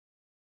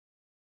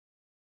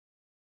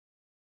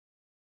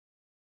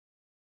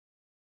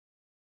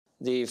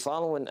the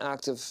following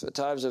active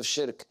types of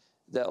shirk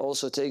that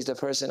also takes the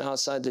person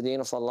outside the Deen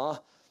of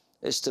Allah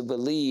is to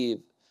believe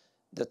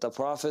that the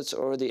prophets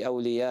or the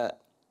awliya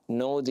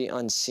know the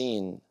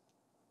unseen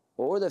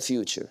or the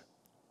future,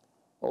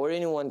 or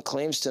anyone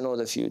claims to know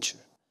the future.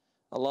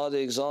 Allah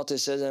the Exalted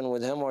says, and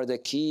with Him are the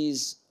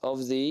keys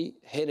of the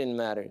hidden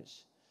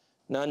matters.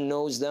 None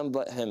knows them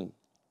but Him,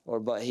 or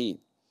but He.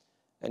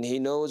 And He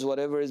knows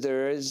whatever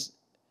there is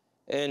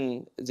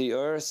in the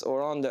earth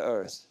or on the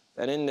earth,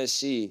 and in the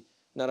sea.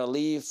 Not a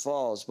leaf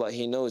falls, but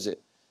He knows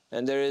it.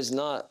 And there is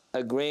not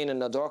a grain in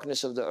the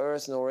darkness of the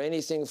earth, nor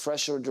anything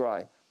fresh or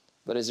dry,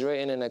 but is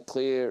written in a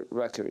clear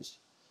record.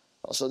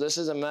 So this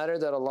is a matter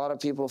that a lot of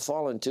people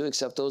fall into,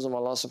 except those whom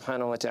Allah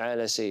subhanahu wa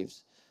ta'ala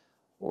saves,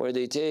 where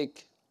they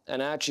take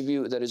an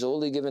attribute that is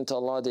only given to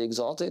Allah the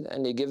Exalted,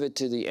 and they give it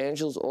to the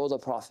angels or the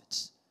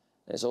prophets.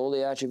 It's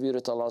only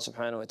attributed to Allah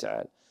subhanahu wa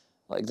ta'ala.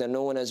 Like the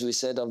knowing, as we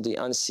said, of the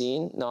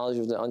unseen, knowledge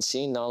of the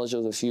unseen, knowledge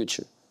of the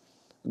future.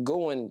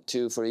 Going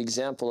to, for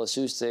example, a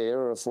soothsayer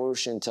or a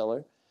fortune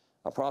teller,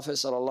 a Prophet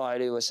sallallahu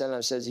alaihi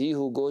wasallam says, he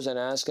who goes and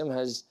asks him,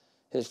 his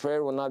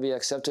prayer will not be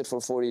accepted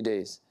for 40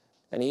 days.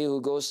 And he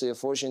who goes to a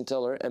fortune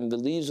teller and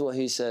believes what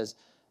he says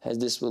has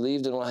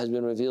disbelieved in what has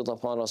been revealed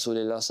upon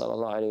Rasulullah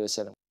sallallahu alaihi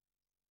wasallam.